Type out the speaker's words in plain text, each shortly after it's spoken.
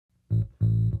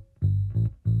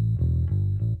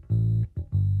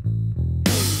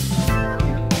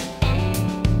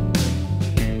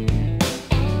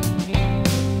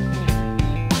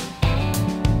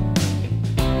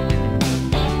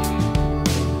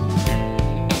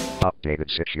Updated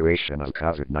situation of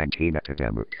COVID-19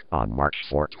 epidemic on March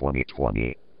 4,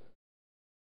 2020.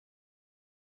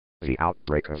 The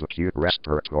outbreak of acute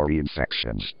respiratory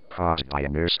infections caused by a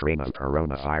new strain of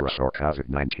coronavirus or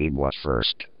COVID-19 was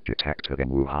first detected in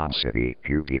Wuhan City,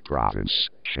 Hubei Province,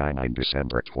 China in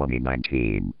December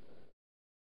 2019.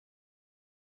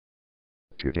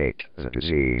 To date, the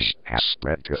disease has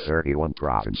spread to 31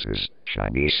 provinces,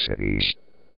 Chinese cities.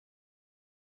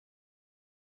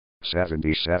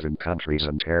 77 countries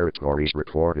and territories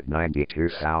reported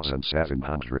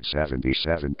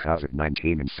 92,777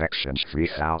 COVID-19 infections,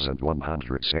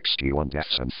 3,161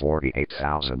 deaths and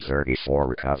 48,034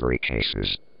 recovery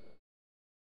cases.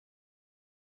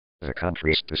 The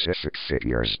country-specific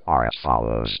figures are as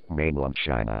follows: Mainland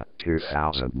China,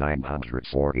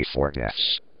 2,944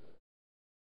 deaths.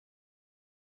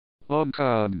 Hong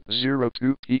Kong,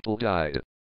 2 people died.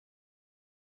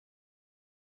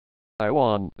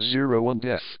 Taiwan, 1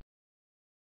 death.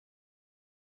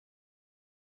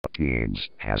 Philippines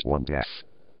has 1 death.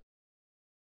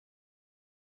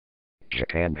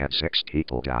 Japan had 6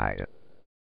 people died.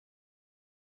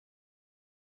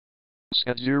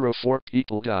 Had 4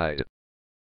 people died.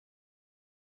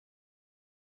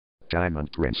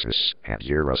 Diamond Princess had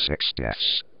 6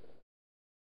 deaths.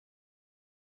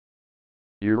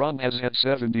 Iran has had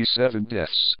 77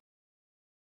 deaths.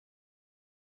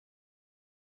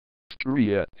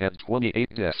 Korea had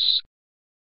 28 deaths.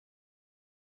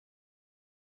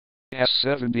 Has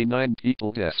 79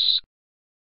 people deaths.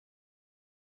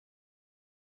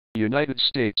 United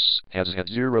States has had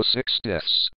 6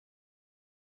 deaths.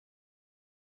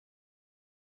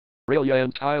 Australia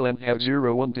and Thailand have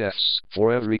 1 deaths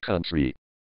for every country.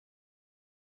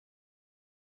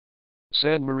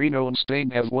 San Marino and Spain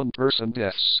have 1 person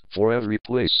deaths for every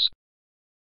place.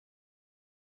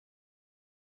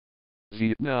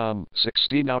 Vietnam,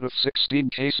 16 out of 16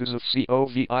 cases of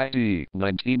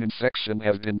COVID-19 infection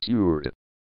have been cured.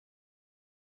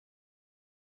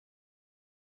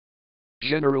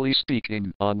 Generally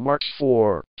speaking, on March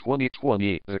 4,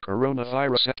 2020, the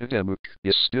coronavirus epidemic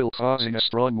is still causing a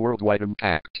strong worldwide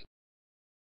impact.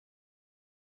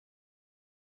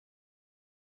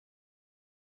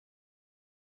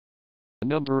 The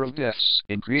number of deaths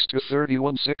increased to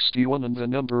 3161 and the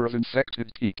number of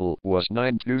infected people was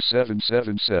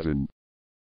 92777.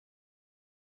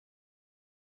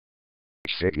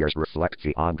 These figures reflect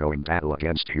the ongoing battle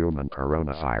against human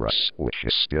coronavirus, which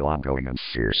is still ongoing and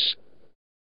fierce.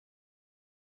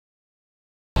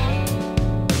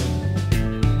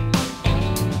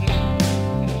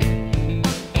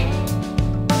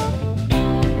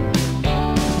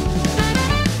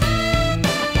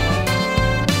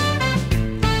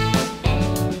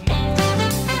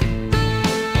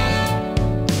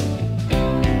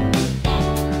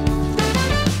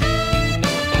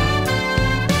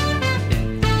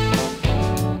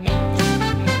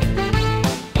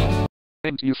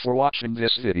 Thank you for watching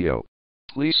this video.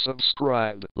 Please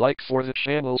subscribe, like for the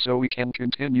channel so we can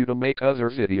continue to make other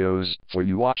videos for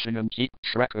you watching and keep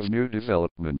track of new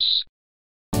developments.